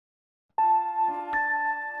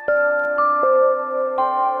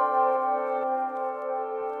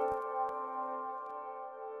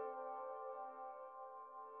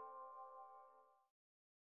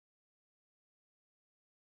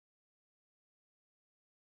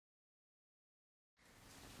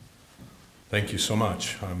Thank you so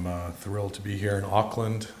much. I'm thrilled to be here in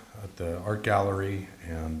Auckland at the Art Gallery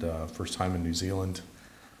and first time in New Zealand.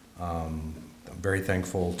 I'm very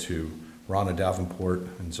thankful to Rana Davenport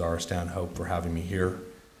and Zara Stanhope for having me here,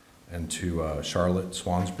 and to Charlotte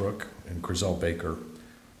Swansbrook and Griselle Baker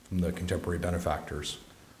from the Contemporary Benefactors.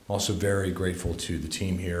 I'm also very grateful to the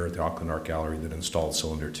team here at the Auckland Art Gallery that installed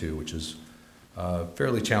Cylinder 2, which is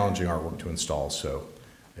fairly challenging artwork to install, so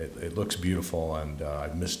it looks beautiful, and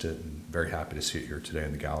I've missed it, and very happy to see it here today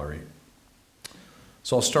in the gallery.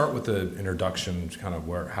 So I'll start with the introduction, kind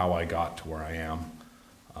of how I got to where I am.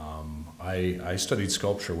 I studied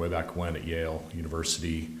sculpture way back when at Yale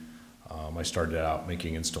University. I started out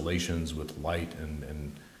making installations with light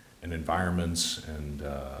and environments and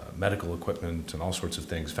medical equipment and all sorts of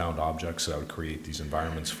things, found objects that I would create these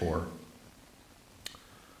environments for.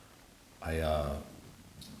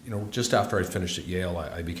 Just after I finished at Yale,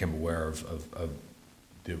 I became aware of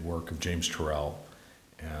the work of James Turrell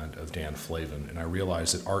and of Dan Flavin, and I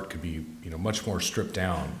realized that art could be, much more stripped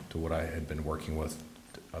down to what I had been working with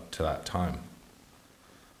up to that time.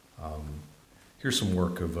 Here's some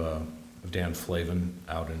work of Dan Flavin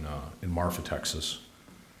out in Marfa, Texas.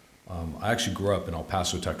 I actually grew up in El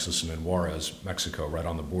Paso, Texas, and in Juarez, Mexico, right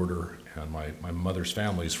on the border, and my mother's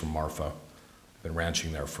family is from Marfa. I've been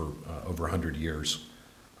ranching there for over 100 years.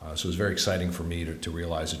 So it was very exciting for me to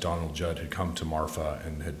realize that Donald Judd had come to Marfa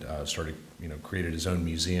and had started, created his own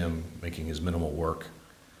museum, making his minimal work,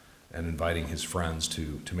 and inviting his friends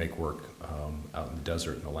to make work out in the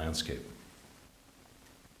desert and the landscape.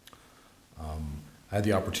 I had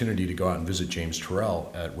the opportunity to go out and visit James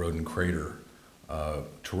Turrell at Roden Crater.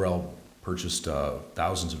 Turrell purchased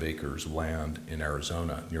thousands of acres of land in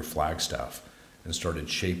Arizona near Flagstaff and started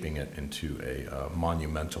shaping it into a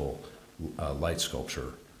monumental light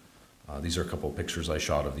sculpture. These are a couple of pictures I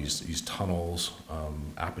shot of these tunnels,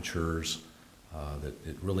 apertures that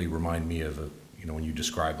it really remind me of when you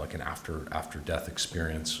describe like an after-death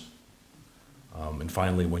experience. And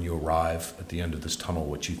finally, when you arrive at the end of this tunnel,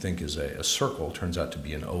 what you think is a circle turns out to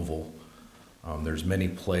be an oval. There's many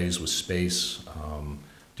plays with space,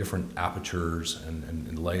 different apertures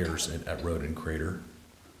and layers at Roden Crater.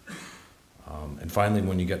 And finally,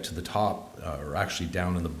 when you get to the top, or actually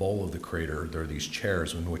down in the bowl of the crater, there are these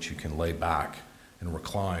chairs in which you can lay back and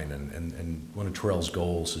recline. And one of Turrell's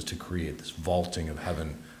goals is to create this vaulting of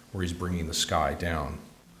heaven where he's bringing the sky down.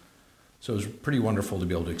 So it was pretty wonderful to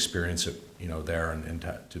be able to experience it, there and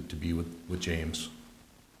to be with James.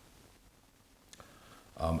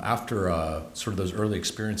 After sort of those early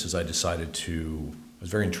experiences, I was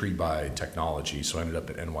very intrigued by technology, so I ended up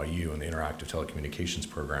at NYU in the Interactive Telecommunications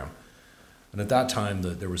program. And at that time,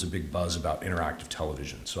 there was a big buzz about interactive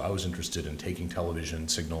television. So I was interested in taking television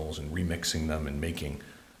signals and remixing them and making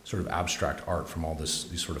sort of abstract art from all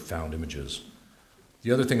these sort of found images.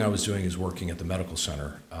 The other thing I was doing is working at the medical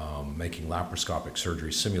center, making laparoscopic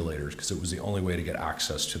surgery simulators, because it was the only way to get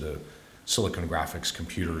access to the silicon graphics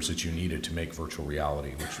computers that you needed to make virtual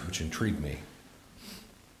reality, which intrigued me.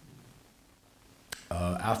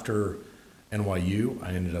 After NYU,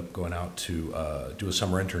 I ended up going out to do a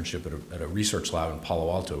summer internship at a research lab in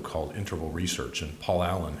Palo Alto called Interval Research, and Paul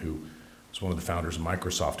Allen, who was one of the founders of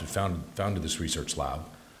Microsoft, had founded this research lab.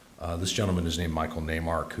 This gentleman is named Michael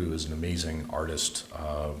Neymark, who is an amazing artist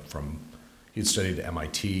he had studied at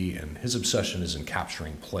MIT, and his obsession is in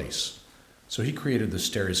capturing place. So he created the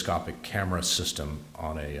stereoscopic camera system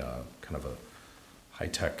on a kind of a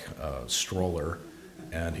high-tech stroller,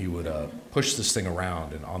 and he would push this thing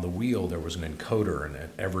around, and on the wheel there was an encoder, and at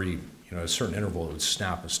every a certain interval it would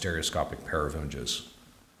snap a stereoscopic pair of images.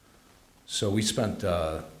 So we spent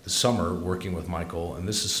the summer working with Michael, and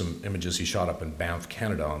this is some images he shot up in Banff,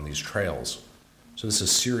 Canada on these trails. So this is a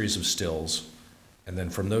series of stills, and then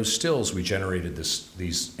from those stills we generated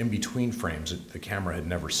these in-between frames that the camera had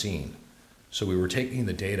never seen. So we were taking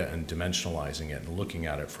the data and dimensionalizing it and looking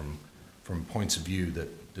at it from points of view that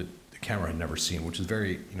the camera had never seen, which is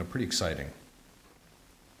very, pretty exciting.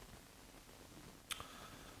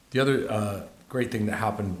 The other great thing that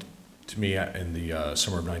happened to me in the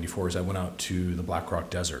summer of '94 is I went out to the Black Rock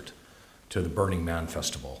Desert, to the Burning Man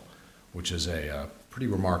Festival, which is a pretty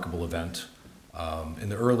remarkable event. In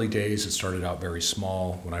the early days, it started out very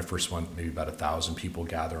small. When I first went, maybe about 1,000 people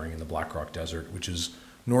gathering in the Black Rock Desert, which is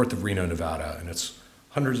north of Reno, Nevada, and it's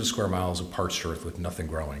hundreds of square miles of parched earth with nothing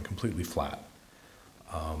growing, completely flat.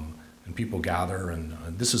 And people gather, and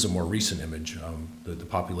this is a more recent image. The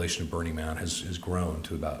population of Burning Man has grown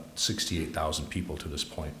to about 68,000 people to this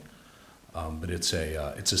point. But it's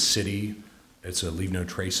a city, it's a leave no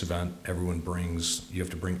trace event. You have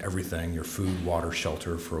to bring everything, your food, water,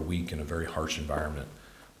 shelter for a week in a very harsh environment.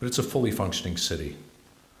 but it's a fully functioning city.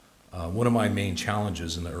 One of my main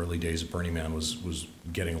challenges in the early days of Burning Man was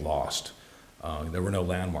getting lost. There were no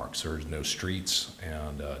landmarks, there were no streets,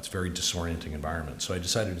 and it's a very disorienting environment. So I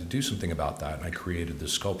decided to do something about that, and I created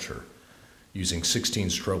this sculpture using 16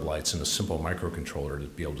 strobe lights and a simple microcontroller to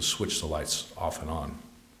be able to switch the lights off and on.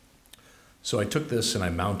 So I took this and I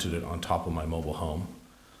mounted it on top of my mobile home,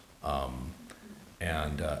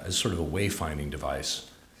 as sort of a wayfinding device.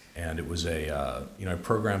 And it was I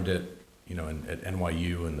programmed it, at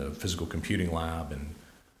NYU in the physical computing lab, and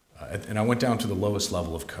I went down to the lowest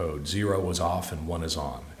level of code. 0 was off and 1 is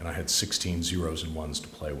on, and I had 16 zeros and ones to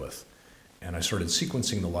play with. And I started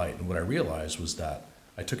sequencing the light, and what I realized was that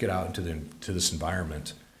I took it out into this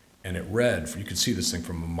environment, and it read. You could see this thing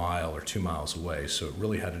from a mile or 2 miles away, so it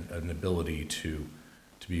really had an ability to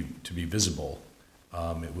be visible.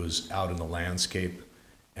 It was out in the landscape,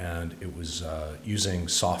 and it was using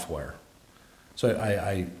software. So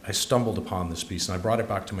I stumbled upon this piece, and I brought it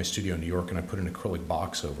back to my studio in New York, and I put an acrylic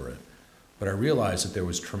box over it. But I realized that there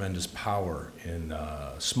was tremendous power in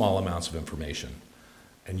small amounts of information.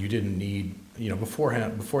 And you didn't need, before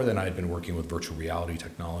then I had been working with virtual reality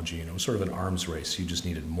technology, and it was sort of an arms race. You just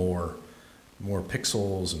needed more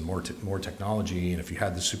pixels and more technology, and if you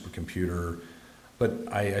had the supercomputer. But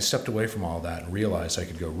I stepped away from all that and realized I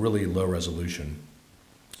could go really low resolution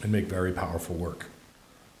and make very powerful work.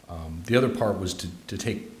 The other part was to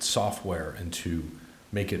take software and to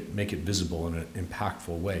make it visible in an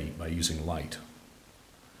impactful way by using light.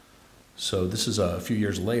 So this is a few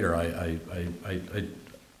years later. I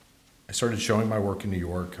started showing my work in New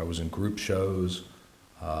York. I was in group shows,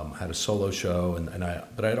 had a solo show,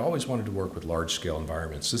 but I'd always wanted to work with large-scale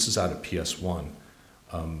environments. This is out at PS1,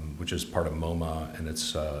 which is part of MoMA, and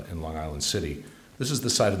it's in Long Island City. This is the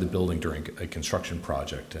side of the building during a construction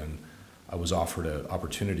project, and I was offered an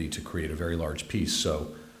opportunity to create a very large piece.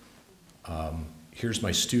 So here's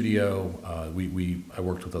my studio. I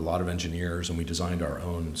worked with a lot of engineers, and we designed our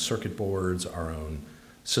own circuit boards, our own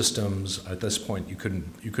systems. At this point, you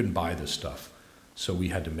couldn't buy this stuff, so we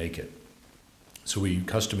had to make it. So we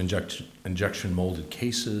custom injection molded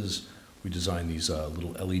cases. We designed these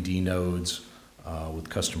little LED nodes with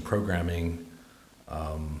custom programming.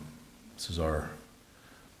 This is our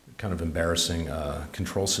kind of embarrassing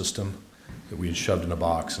control system that we had shoved in a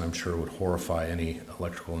box, and I'm sure would horrify any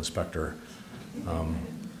electrical inspector.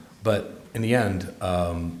 But in the end,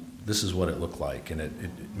 this is what it looked like, and it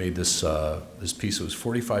made this piece that was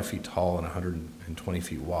 45 feet tall and 120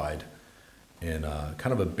 feet wide in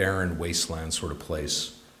kind of a barren wasteland sort of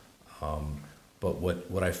place. But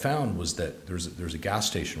what I found was that there's a gas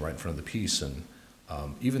station right in front of the piece, and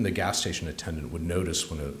even the gas station attendant would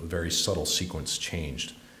notice when a very subtle sequence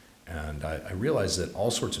changed. And I realized that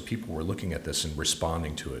all sorts of people were looking at this and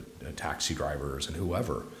responding to it, taxi drivers and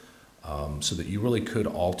whoever, so that you really could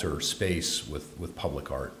alter space with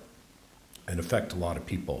public art and affect a lot of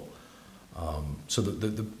people. So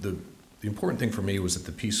the important thing for me was that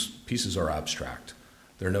the pieces are abstract.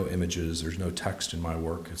 There are no images, there's no text in my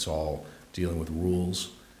work, it's all dealing with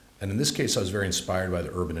rules. And in this case, I was very inspired by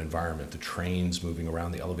the urban environment, the trains moving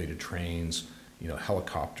around, the elevated trains,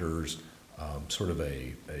 helicopters, sort of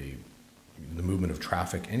the movement of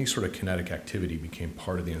traffic. Any sort of kinetic activity became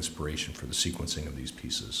part of the inspiration for the sequencing of these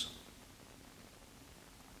pieces.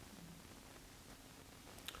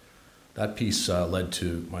 That piece led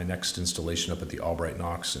to my next installation up at the Albright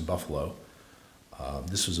Knox in Buffalo.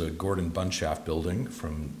 This was a Gordon Bunshaft building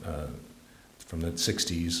from the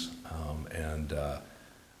 60s, and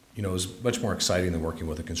it was much more exciting than working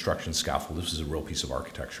with a construction scaffold. This is a real piece of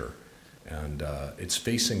architecture. And it's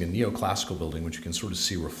facing a neoclassical building, which you can sort of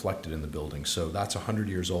see reflected in the building. So that's 100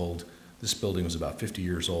 years old. This building was about 50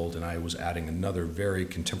 years old, and I was adding another very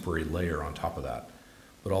contemporary layer on top of that.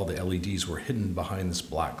 But all the LEDs were hidden behind this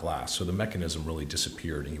black glass, so the mechanism really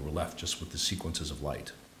disappeared, and you were left just with the sequences of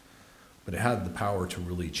light. But it had the power to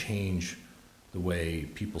really change the way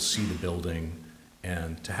people see the building,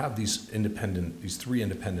 and to have these three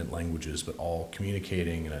independent languages, but all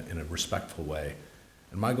communicating in a respectful way.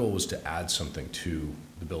 And my goal was to add something to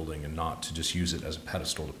the building and not to just use it as a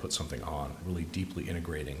pedestal to put something on, really deeply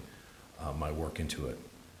integrating my work into it.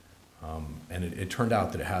 And it turned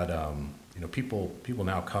out that it had, people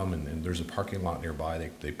now come and there's a parking lot nearby.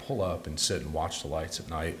 They pull up and sit and watch the lights at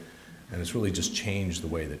night. And it's really just changed the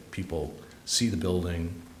way that people see the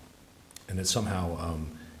building. And it somehow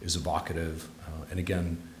is evocative. And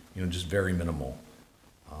again, just very minimal.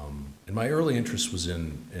 And my early interest was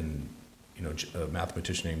in a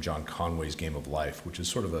mathematician named John Conway's Game of Life, which is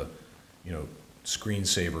sort of a,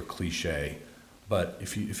 screensaver cliche But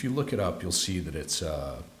if you look it up, you'll see that it's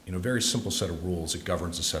a very simple set of rules. It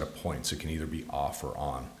governs a set of points. It can either be off or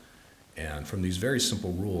on. And from these very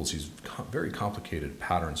simple rules, these very complicated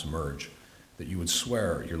patterns emerge that you would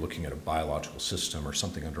swear you're looking at a biological system or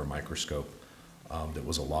something under a microscope that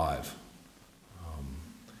was alive.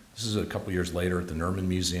 This is a couple years later at the Nerman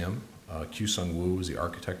Museum. Kyu Sung Woo was the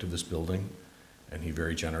architect of this building, and he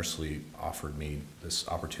very generously offered me this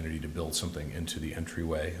opportunity to build something into the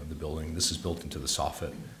entryway of the building. This is built into the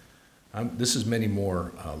soffit. This is many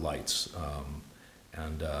more lights.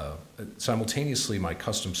 And simultaneously, my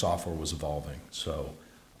custom software was evolving. So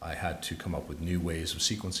I had to come up with new ways of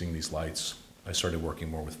sequencing these lights. I started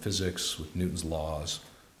working more with physics, with Newton's laws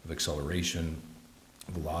of acceleration,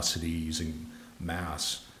 velocity, using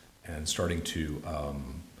mass, and starting to,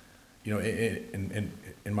 in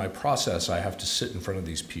my process, I have to sit in front of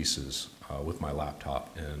these pieces with my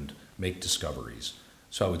laptop and make discoveries.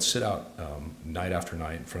 So I would sit out night after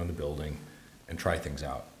night in front of the building and try things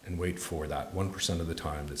out and wait for that 1% of the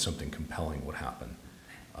time that something compelling would happen.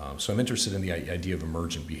 So I'm interested in the idea of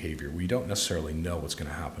emergent behavior. We don't necessarily know what's going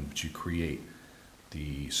to happen, but you create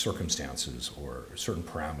the circumstances or certain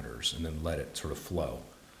parameters and then let it sort of flow.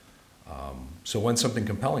 So when something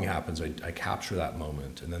compelling happens, I capture that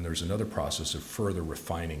moment, and then there's another process of further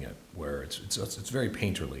refining it, where it's very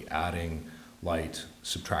painterly, adding light,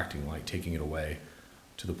 subtracting light, taking it away,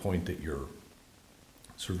 to the point that you're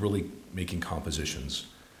sort of really making compositions.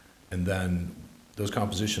 And then those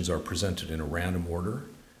compositions are presented in a random order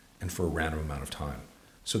and for a random amount of time.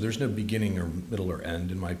 So there's no beginning or middle or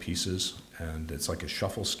end in my pieces, and it's like a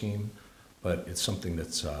shuffle scheme. But it's something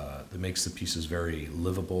that makes the pieces very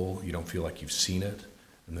livable. You don't feel like you've seen it,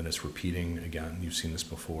 and then it's repeating again. You've seen this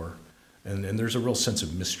before. And there's a real sense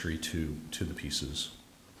of mystery to the pieces.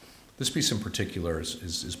 This piece in particular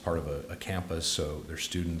is part of a campus, so there's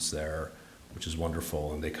students there, which is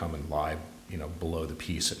wonderful, and they come and lie below the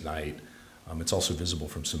piece at night. It's also visible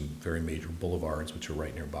from some very major boulevards, which are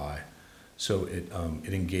right nearby. So it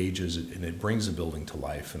engages and it brings the building to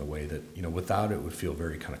life in a way that, without it would feel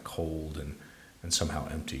very kind of cold and somehow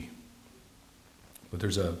empty. But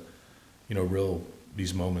there's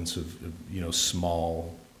these moments of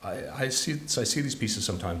small, I see these pieces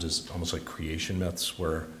sometimes as almost like creation myths,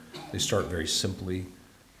 where they start very simply,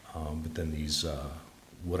 but then these,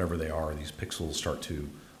 whatever they are, these pixels start to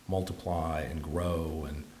multiply and grow,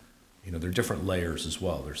 and there are different layers as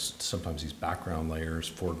well. There's sometimes these background layers,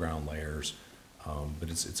 foreground layers, but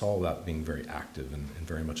it's all about being very active and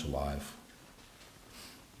very much alive.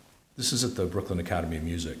 This is at the Brooklyn Academy of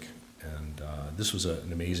Music, and this was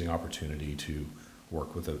an amazing opportunity to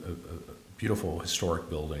work with a beautiful historic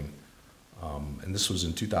building. And this was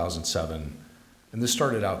in 2007, and this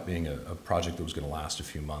started out being a project that was going to last a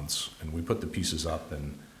few months, and we put the pieces up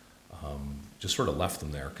and just sort of left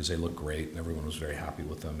them there because they looked great and everyone was very happy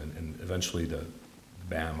with them. And eventually the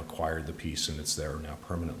BAM acquired the piece, and it's there now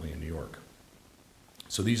permanently in New York.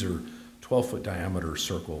 So these are 12-foot diameter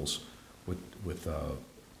circles with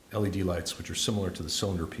LED lights, which are similar to the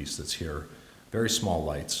cylinder piece that's here, very small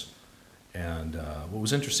lights. And what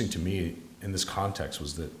was interesting to me in this context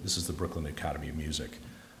was that this is the Brooklyn Academy of Music.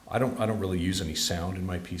 I don't really use any sound in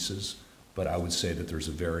my pieces, but I would say that there's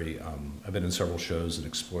a very, I've been in several shows that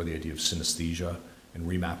explore the idea of synesthesia and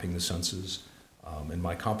remapping the senses. And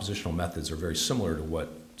my compositional methods are very similar to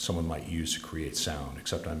what someone might use to create sound,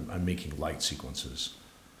 except I'm making light sequences.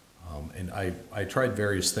 And I tried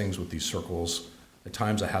various things with these circles. At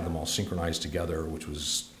times I had them all synchronized together, which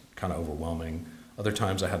was kind of overwhelming. Other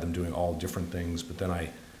times I had them doing all different things, but then I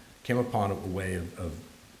came upon a way of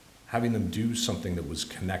having them do something that was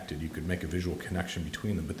connected. You could make a visual connection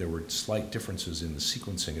between them, but there were slight differences in the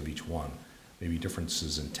sequencing of each one, maybe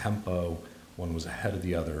differences in tempo. One was ahead of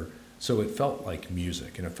the other. So it felt like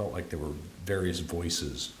music, and it felt like there were various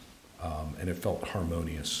voices, and it felt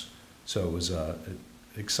harmonious. So it was an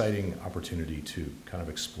exciting opportunity to kind of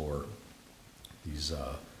explore these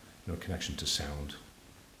connection to sound.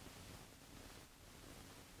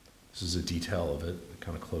 This is a detail of it,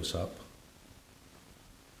 kind of close up.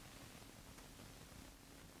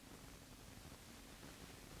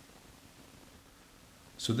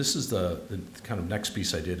 So this is the kind of next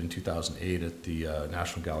piece I did in 2008 at the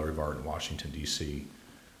National Gallery of Art in Washington, D.C.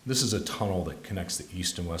 This is a tunnel that connects the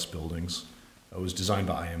east and west buildings. It was designed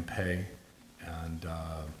by I.M. Pei, and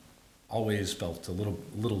always felt a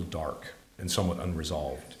little dark and somewhat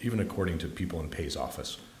unresolved, even according to people in Pei's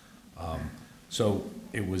office. So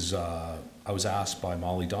it was, I was asked by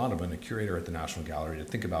Molly Donovan, a curator at the National Gallery, to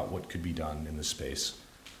think about what could be done in this space.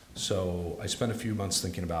 So I spent a few months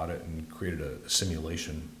thinking about it and created a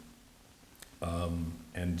simulation.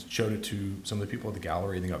 and showed it to some of the people at the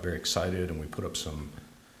gallery, and they got very excited, and we put up some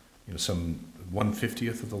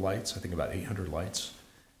 1/50th of the lights, I think about 800 lights,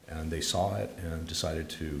 and they saw it and decided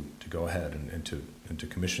to go ahead and to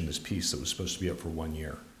commission this piece that was supposed to be up for 1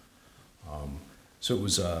 year. So it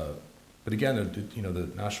was, but again, the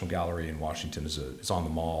National Gallery in Washington is on the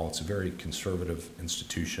Mall. It's a very conservative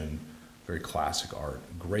institution, very classic art,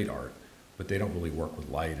 great art, but they don't really work with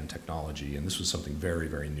light and technology, and this was something very,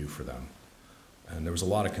 very new for them. And there was a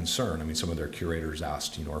lot of concern. I mean, some of their curators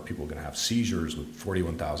asked, are people going to have seizures with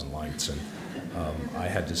 41,000 lights? And I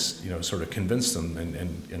had to, sort of convince them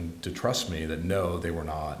and to trust me that no, they were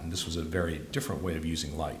not. And this was a very different way of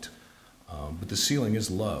using light. But the ceiling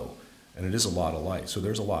is low, and it is a lot of light, so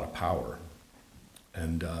there's a lot of power.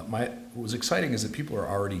 And what was exciting is that people are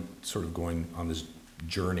already sort of going on this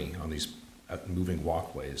journey, on these moving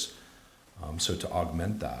walkways. So to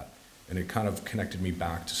augment that, and it kind of connected me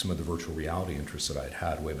back to some of the virtual reality interests that I'd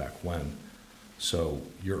had way back when. So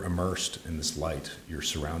you're immersed in this light, you're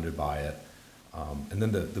surrounded by it. And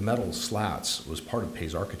then the metal slats was part of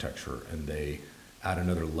Pei's architecture, and they add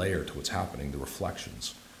another layer to what's happening, the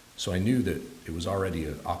reflections. So I knew that it was already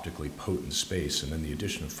an optically potent space, and then the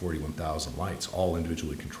addition of 41,000 lights, all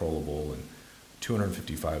individually controllable, and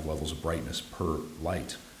 255 levels of brightness per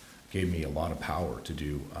light, gave me a lot of power to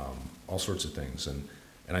do all sorts of things.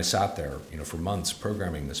 And I sat there, for months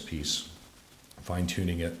programming this piece,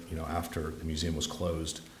 fine-tuning it, after the museum was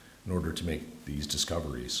closed, in order to make these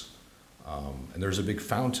discoveries. And there's a big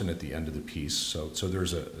fountain at the end of the piece, so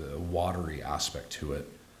there's a watery aspect to it.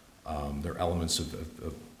 There are elements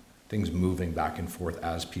of things moving back and forth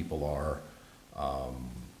as people are.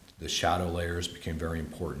 The shadow layers became very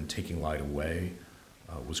important. Taking light away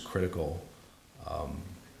was critical.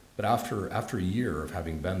 But after a year of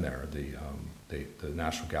having been there, the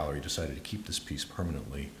National Gallery decided to keep this piece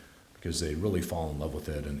permanently because they really fall in love with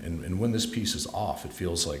it. And when this piece is off, it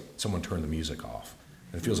feels like someone turned the music off.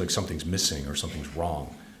 And it feels like something's missing or something's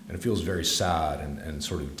wrong. And it feels very sad and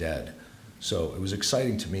sort of dead. So it was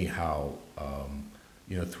exciting to me how,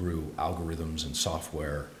 through algorithms and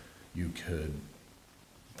software, you could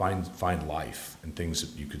find life and things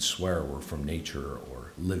that you could swear were from nature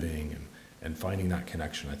or living, and finding that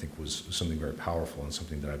connection, I think, was something very powerful and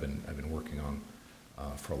something that I've been working on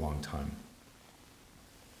for a long time.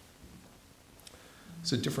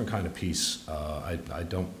 It's a different kind of piece. I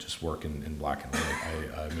don't just work in black and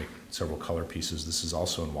white. I make several color pieces. This is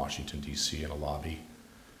also in Washington, D.C. in a lobby,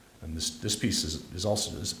 and this piece is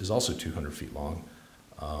also 200 feet long,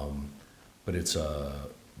 but it's a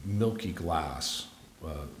milky glass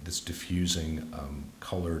that's diffusing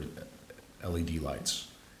colored LED lights.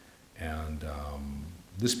 And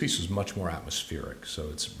this piece is much more atmospheric, so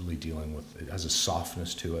it's really dealing with, it has a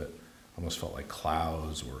softness to it, almost felt like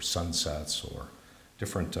clouds or sunsets or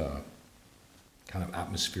different kind of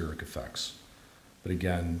atmospheric effects. But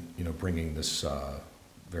again, bringing this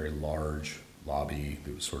very large lobby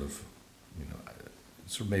that was sort of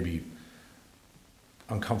maybe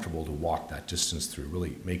uncomfortable to walk that distance through,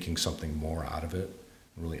 really making something more out of it,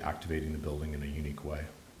 and really activating the building in a unique way.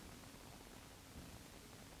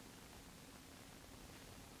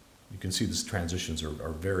 You can see these transitions are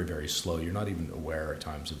very, very slow. You're not even aware at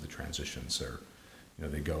times of the transitions.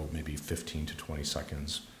 They go maybe 15 to 20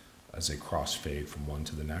 seconds as they cross-fade from one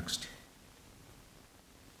to the next.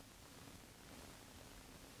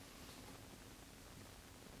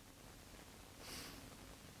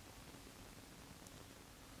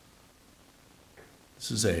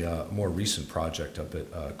 This is a more recent project up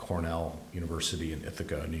at Cornell University in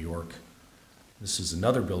Ithaca, New York. This is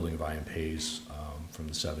another building of I.M. Pei's from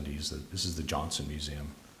the 70s. This is the Johnson Museum,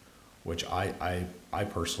 which I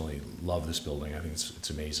personally love this building. I think it's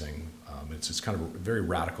amazing. It's kind of a very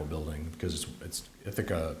radical building because it's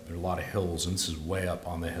Ithaca. There are a lot of hills, and this is way up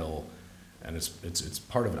on the hill, and it's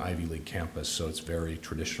part of an Ivy League campus, so it's very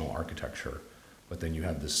traditional architecture. But then you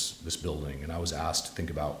have this building, and I was asked to think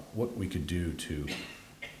about what we could do to,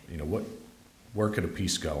 where could a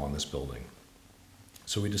piece go on this building?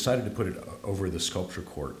 So we decided to put it over the sculpture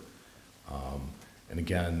court. And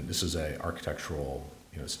again, this is a architectural,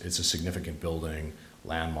 it's a significant building,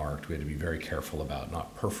 landmarked. We had to be very careful about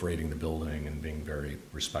not perforating the building and being very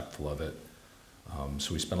respectful of it.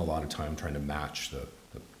 So we spent a lot of time trying to match the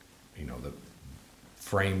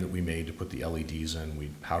frame that we made to put the LEDs in. We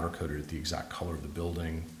powder coated it the exact color of the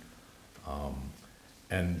building.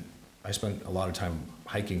 And I spent a lot of time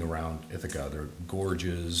hiking around Ithaca. There are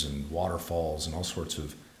gorges and waterfalls and all sorts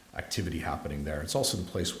of activity happening there. It's also the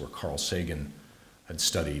place where Carl Sagan had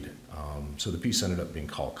studied. So the piece ended up being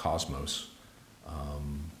called Cosmos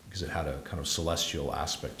because it had a kind of celestial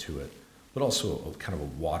aspect to it. but also a kind of a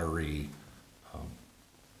watery, um,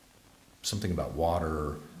 something about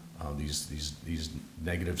water, these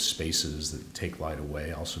negative spaces that take light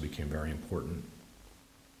away also became very important.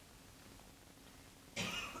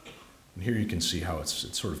 And here you can see how it's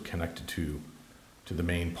sort of connected to the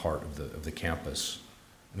main part of the campus.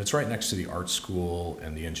 And it's right next to the art school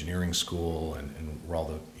and the engineering school and where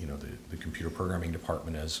all the computer programming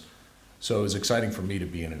department is. So it was exciting for me to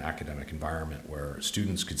be in an academic environment where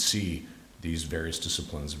students could see these various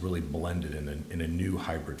disciplines really blended in a new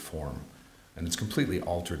hybrid form. And it's completely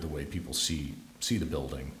altered the way people see the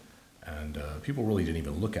building. And people really didn't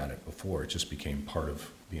even look at it before. It just became part of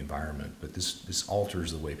the environment. But this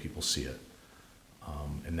alters the way people see it.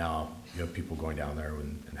 And now you have people going down there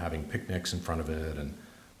and having picnics in front of it and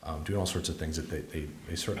doing all sorts of things that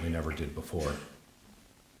they certainly never did before.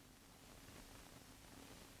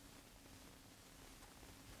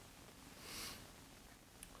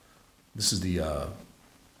 This is the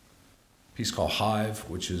piece called Hive,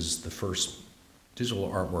 which is the first digital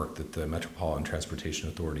artwork that the Metropolitan Transportation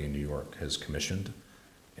Authority in New York has commissioned.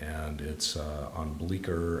 And it's on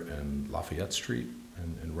Bleecker and Lafayette Street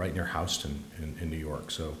and right near Houston in New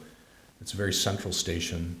York. So it's a very central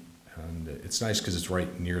station, and it's nice because it's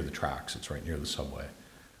right near the tracks. It's right near the subway.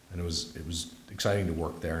 And it was exciting to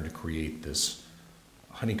work there and to create this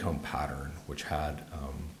honeycomb pattern, which had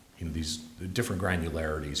these different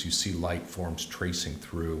granularities. You see light forms tracing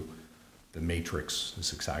through the matrix,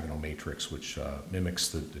 this hexagonal matrix, which mimics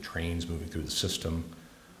the trains moving through the system.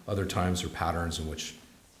 Other times there are patterns in which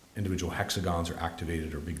individual hexagons are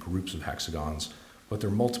activated or big groups of hexagons, but there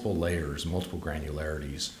are multiple layers, multiple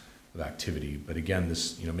granularities of activity. But again,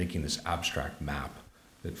 this, making this abstract map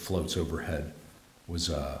that floats overhead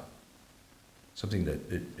was something that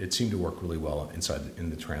it seemed to work really well in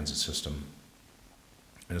the transit system.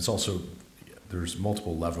 And it's also, there's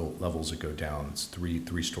multiple levels that go down. It's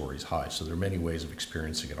three stories high. So there are many ways of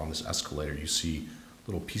experiencing it. On this escalator, you see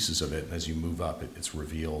little pieces of it, and as you move up, it's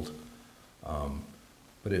revealed.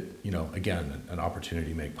 But again, an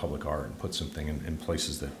opportunity to make public art and put something in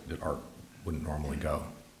places that art wouldn't normally go.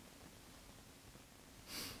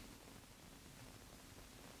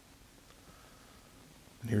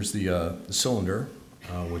 And here's the cylinder,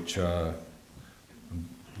 which I'm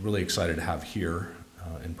really excited to have here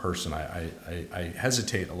in person. I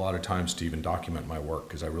hesitate a lot of times to even document my work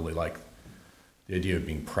because I really like the idea of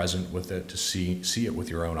being present with it, to see it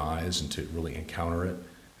with your own eyes and to really encounter it.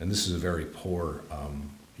 And this is a very poor,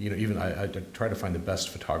 even I try to find the best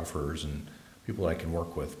photographers and people I can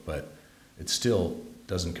work with, but it still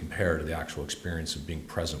doesn't compare to the actual experience of being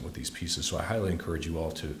present with these pieces. So I highly encourage you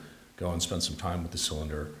all to go and spend some time with the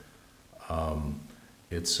cylinder.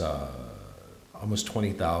 It's almost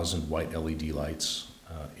 20,000 white LED lights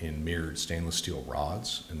in mirrored stainless steel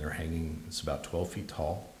rods, and they're hanging, it's about 12 feet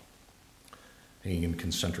tall, hanging in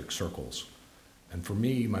concentric circles. And for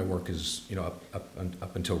me, my work is,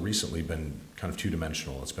 up until recently been kind of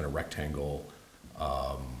two-dimensional. It's been a rectangle,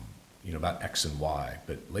 about X and Y,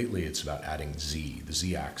 but lately it's about adding Z, the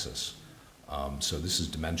Z axis. So this is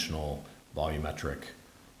dimensional, volumetric.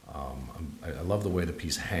 I love the way the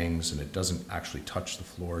piece hangs, and it doesn't actually touch the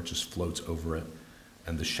floor, it just floats over it,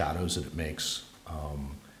 and the shadows that it makes.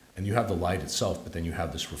 And you have the light itself, but then you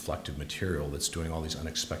have this reflective material that's doing all these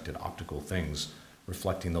unexpected optical things,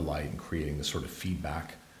 reflecting the light and creating this sort of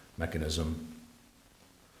feedback mechanism.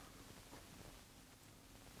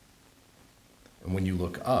 And when you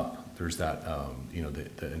look up, there's that,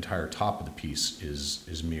 the entire top of the piece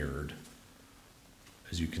is mirrored,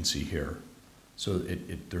 as you can see here. So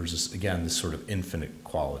there's this, again, this sort of infinite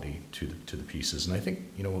quality to the pieces. And I think,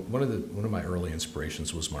 one of my early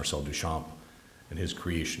inspirations was Marcel Duchamp and his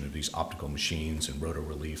creation of these optical machines and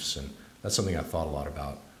rotoreliefs, and that's something I thought a lot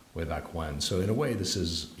about way back when. So in a way, this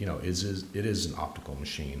is, it is an optical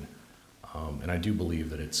machine. And I do believe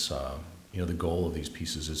that it's, the goal of these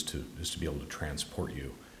pieces is to be able to transport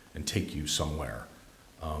you and take you somewhere.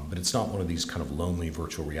 But it's not one of these kind of lonely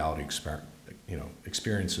virtual reality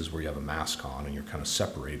experiences where you have a mask on and you're kind of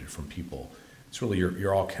separated from people. It's really,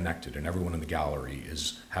 you're all connected, and everyone in the gallery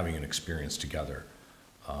is having an experience together.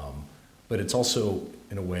 But it's also,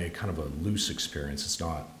 in a way, kind of a loose experience. It's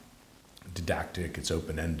not didactic, it's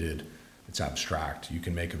open-ended, it's abstract. You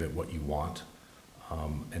can make of it what you want.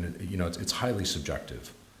 And it's highly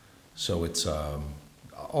subjective. So it's,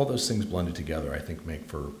 all those things blended together, I think, make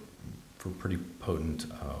for pretty potent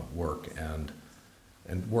work, and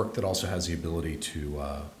work that also has the ability to,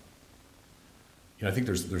 I think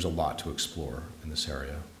there's a lot to explore in this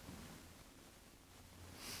area.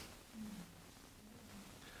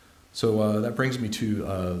 So that brings me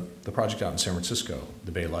to the project out in San Francisco,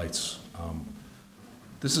 the Bay Lights.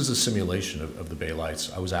 This is a simulation of the bay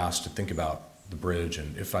lights. I was asked to think about the bridge,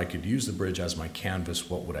 and if I could use the bridge as my canvas,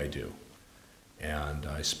 what would I do? And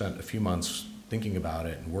I spent a few months thinking about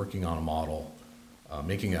it and working on a model,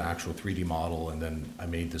 making an actual 3D model, and then I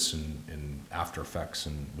made this in After Effects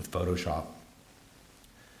and with Photoshop,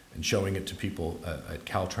 and showing it to people at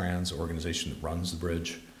Caltrans, the organization that runs the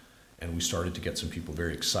bridge, and we started to get some people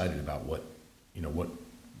very excited about what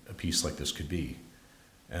a piece like this could be.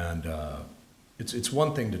 And it's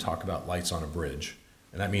one thing to talk about lights on a bridge,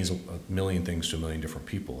 and that means a million things to a million different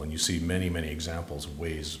people, and you see many, many examples of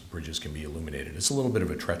ways bridges can be illuminated. It's a little bit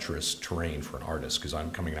of a treacherous terrain for an artist, because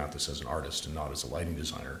I'm coming at this as an artist and not as a lighting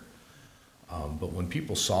designer. But when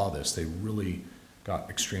people saw this, they really got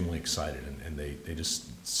extremely excited, and they just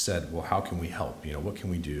said, well, how can we help? What can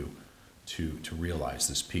we do to realize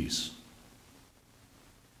this piece?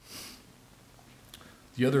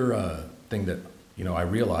 The other thing that I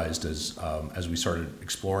realized as we started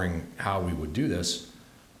exploring how we would do this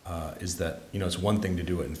is that it's one thing to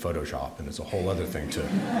do it in Photoshop, and it's a whole other thing to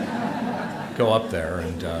go up there.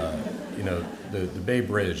 And the Bay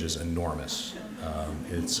Bridge is enormous.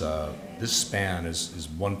 This span is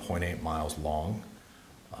 1.8 miles long,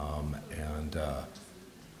 and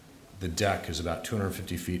the deck is about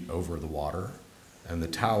 250 feet over the water, and the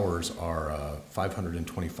towers are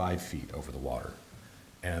 525 feet over the water.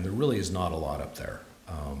 And there really is not a lot up there.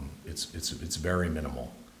 It's very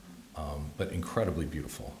minimal, but incredibly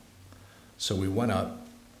beautiful. So we went up,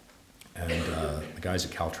 and the guys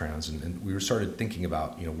at Caltrans, and we started thinking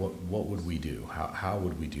about, what would we do? How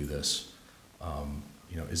would we do this?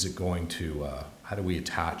 Is it going to, how do we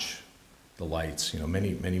attach the lights?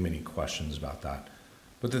 Many questions about that.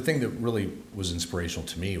 But the thing that really was inspirational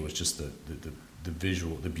to me was just the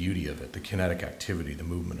visual, the beauty of it, the kinetic activity, the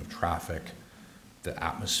movement of traffic, the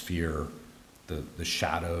atmosphere, the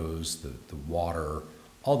shadows, the water,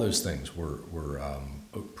 all those things were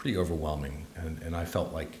pretty overwhelming. And I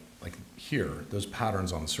felt like here, those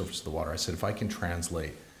patterns on the surface of the water, I said, if I can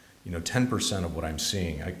translate 10% of what I'm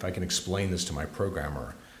seeing, if I can explain this to my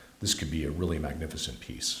programmer, this could be a really magnificent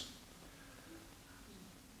piece.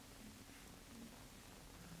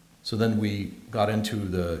 So then we got into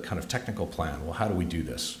the kind of technical plan. Well, how do we do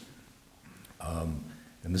this?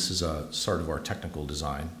 And this is a sort of our technical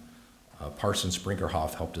design. Parsons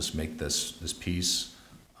Sprinkerhoff helped us make this piece.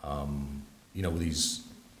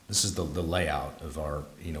 This is the layout of our,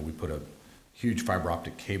 we put a huge fiber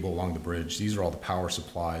optic cable along the bridge. These are all the power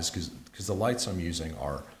supplies, because the lights I'm using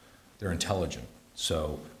they're intelligent.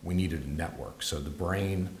 So we needed a network. So the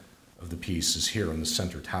brain of the piece is here in the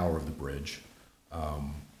center tower of the bridge.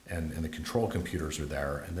 And the control computers are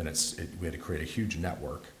there, and then we had to create a huge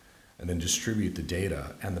network and then distribute the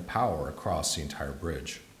data and the power across the entire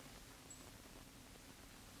bridge.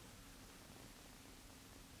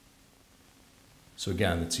 So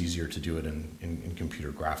again, it's easier to do it in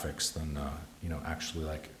computer graphics than actually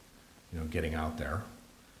getting out there.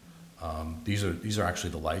 These are actually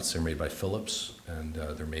the lights. They're made by Philips, and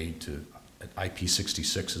they're made to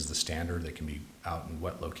IP66 is the standard. They can be out in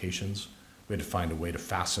wet locations. We had to find a way to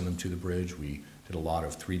fasten them to the bridge. We did a lot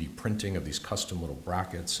of 3D printing of these custom little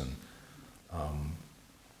brackets, and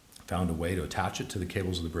found a way to attach it to the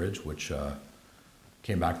cables of the bridge, which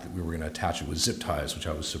came back that we were going to attach it with zip ties, which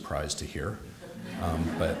I was surprised to hear.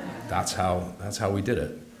 But that's how we did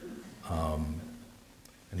it. And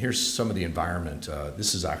here's some of the environment.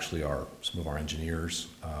 This is actually some of our engineers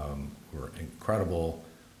who are incredible.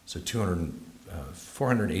 So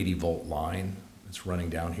 480 volt line that's running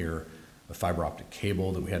down here, a fiber optic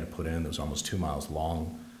cable that we had to put in that was almost 2 miles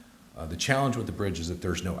long. The challenge with the bridge is that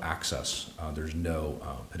there's no access. There's no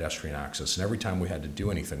pedestrian access. And every time we had to do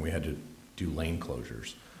anything, we had to do lane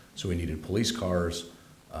closures. So we needed police cars,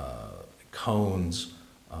 cones,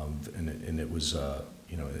 and it was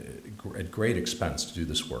at great expense to do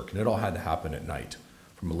this work. And it all had to happen at night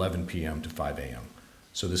from 11 p.m. to 5 a.m.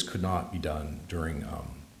 So this could not be done during,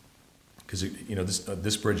 because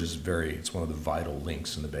this bridge is it's one of the vital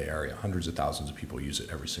links in the Bay Area. Hundreds of thousands of people use it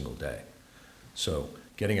every single day. So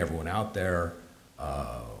getting everyone out there,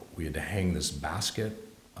 we had to hang this basket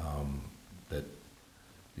that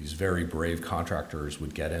these very brave contractors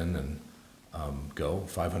would get in and go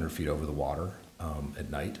 500 feet over the water at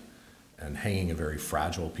night, and hanging a very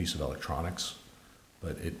fragile piece of electronics.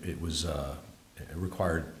 But it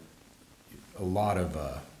required a lot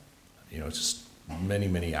of, just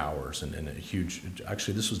many hours and a huge,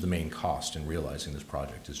 actually this was the main cost in realizing this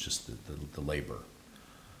project, is just the labor.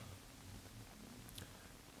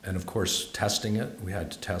 And of course, testing it, we had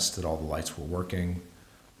to test that all the lights were working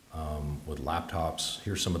with laptops.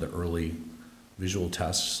 Here's some of the early visual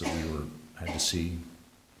tests that had to see,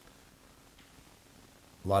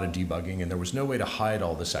 a lot of debugging, and there was no way to hide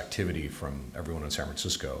all this activity from everyone in San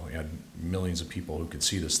Francisco. You had millions of people who could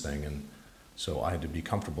see this thing, and so I had to be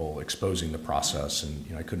comfortable exposing the process,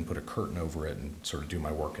 and I couldn't put a curtain over it and sort of do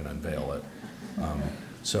my work and unveil it.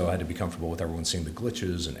 So I had to be comfortable with everyone seeing the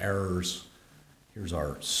glitches and errors. Here's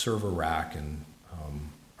our server rack and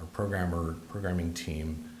our programming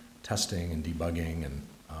team testing and debugging and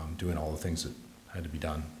doing all the things that had to be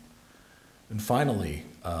done. And finally,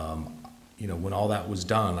 when all that was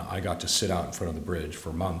done, I got to sit out in front of the bridge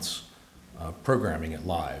for months programming it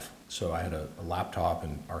live. So I had a laptop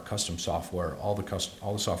and our custom software, all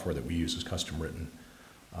the software that we use is custom written,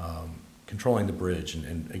 controlling the bridge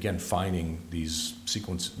and again, finding these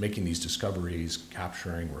making these discoveries,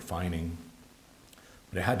 capturing, refining.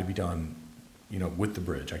 But it had to be done, with the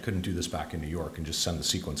bridge. I couldn't do this back in New York and just send the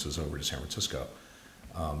sequences over to San Francisco.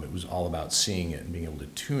 It was all about seeing it and being able to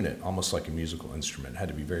tune it almost like a musical instrument. It had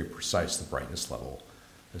to be very precise, the brightness level,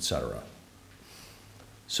 etc.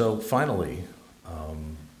 So finally,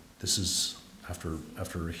 this is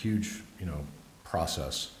after a huge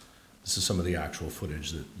process. This is some of the actual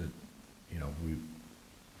footage that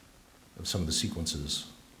of some of the sequences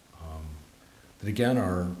that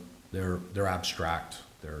again they're abstract.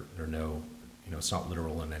 They're no it's not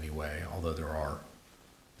literal in any way. Although there are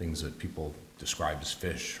things that people describe as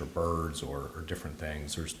fish or birds or different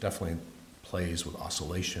things. There's definitely plays with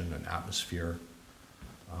oscillation and atmosphere,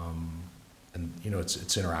 and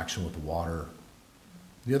its interaction with the water.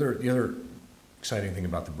 The other exciting thing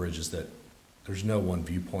about the bridge is that there's no one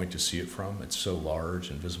viewpoint to see it from. It's so large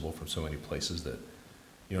and visible from so many places that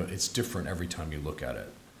it's different every time you look at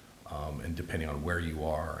it, and depending on where you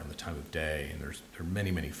are and the time of day. And there are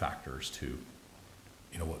many factors to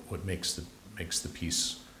what makes the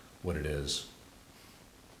piece what it is.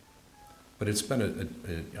 But it's been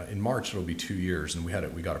in March it'll be 2 years, and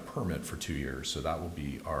we got a permit for 2 years, so that will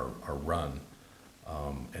be our run.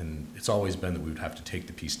 And it's always been that we would have to take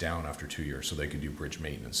the piece down after 2 years so they could do bridge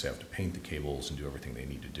maintenance. They have to paint the cables and do everything they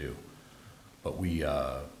need to do. But we,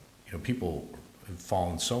 people have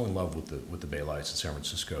fallen so in love with the Bay Lights in San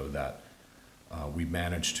Francisco that we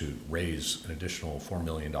managed to raise an additional $4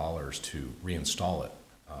 million to reinstall it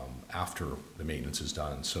after the maintenance is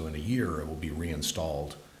done. So in a year it will be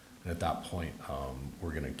reinstalled, and at that point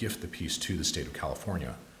we're going to gift the piece to the state of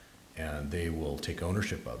California, and they will take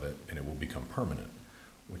ownership of it, and it will become permanent,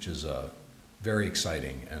 which is very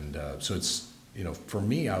exciting. And so it's, for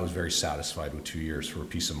me, I was very satisfied with 2 years for a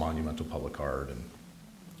piece of monumental public art. And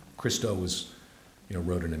Christo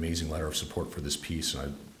wrote an amazing letter of support for this piece, and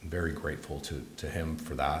I'm very grateful to him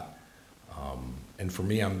for that. And for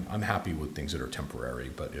me, I'm happy with things that are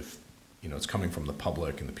temporary, but if it's coming from the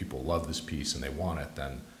public and the people love this piece and they want it,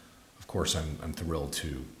 then of course I'm thrilled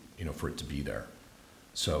to for it to be there.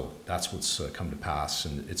 So that's what's come to pass,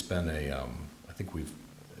 and it's been I think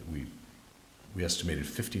we estimated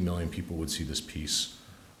 50 million people would see this piece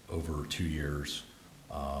over 2 years.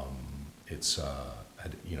 It's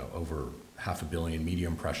had over 500 million media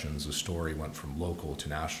impressions. The story went from local to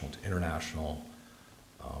national to international.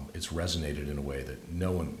 It's resonated in a way that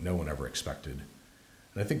no one ever expected.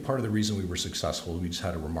 And I think part of the reason we were successful, we just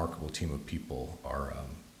had a remarkable team of people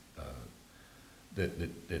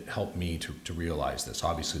that helped me to realize this.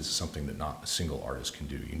 Obviously, this is something that not a single artist can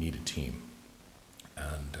do. You need a team.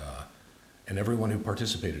 And everyone who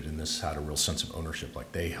participated in this had a real sense of ownership,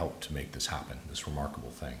 like they helped to make this happen, this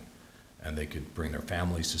remarkable thing. And they could bring their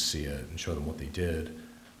families to see it and show them what they did.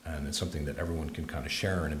 And it's something that everyone can kind of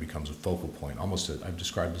share, and it becomes a focal point. I've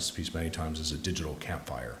described this piece many times as a digital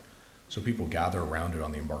campfire. So people gather around it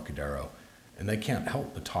on the Embarcadero, and they can't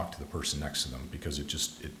help but talk to the person next to them, because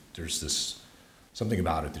there's this something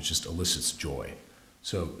about it that just elicits joy.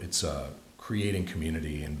 So it's creating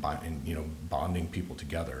community and bonding people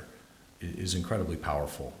together is incredibly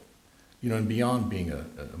powerful. And beyond being a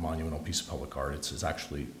monumental piece of public art, it's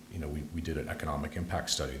actually, we did an economic impact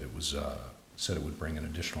study that was said it would bring an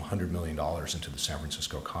additional $100 million into the San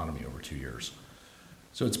Francisco economy over 2 years.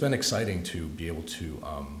 So it's been exciting to be able to,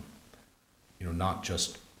 not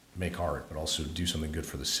just make art, but also do something good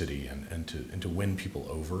for the city, and to win people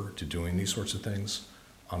over to doing these sorts of things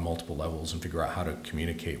on multiple levels, and figure out how to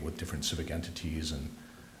communicate with different civic entities and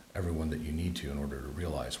everyone that you need to in order to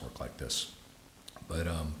realize work like this. But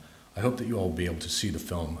I hope that you all will be able to see the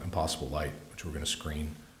film Impossible Light, which we're going to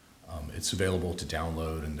screen. It's available to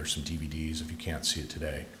download, and there's some DVDs if you can't see it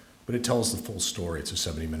today. But it tells the full story. It's a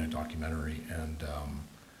 70-minute documentary, and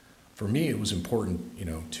for me, it was important,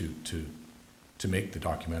 to make the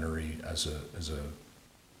documentary as a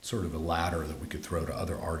sort of a ladder that we could throw to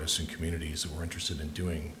other artists and communities that were interested in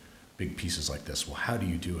doing big pieces like this. Well, how do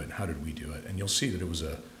you do it? And how did we do it? And you'll see that it was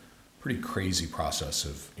a pretty crazy process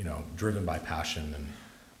of, driven by passion, and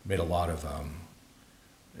made a lot of,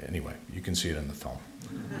 anyway, you can see it in the film.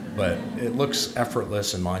 But it looks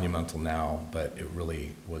effortless and monumental now, but it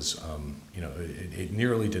really was, it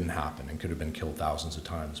nearly didn't happen and could have been killed thousands of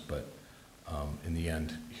times, but in the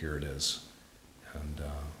end, here it is. And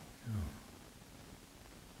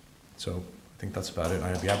so I think that's about it.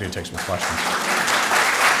 I'd be happy to take some questions.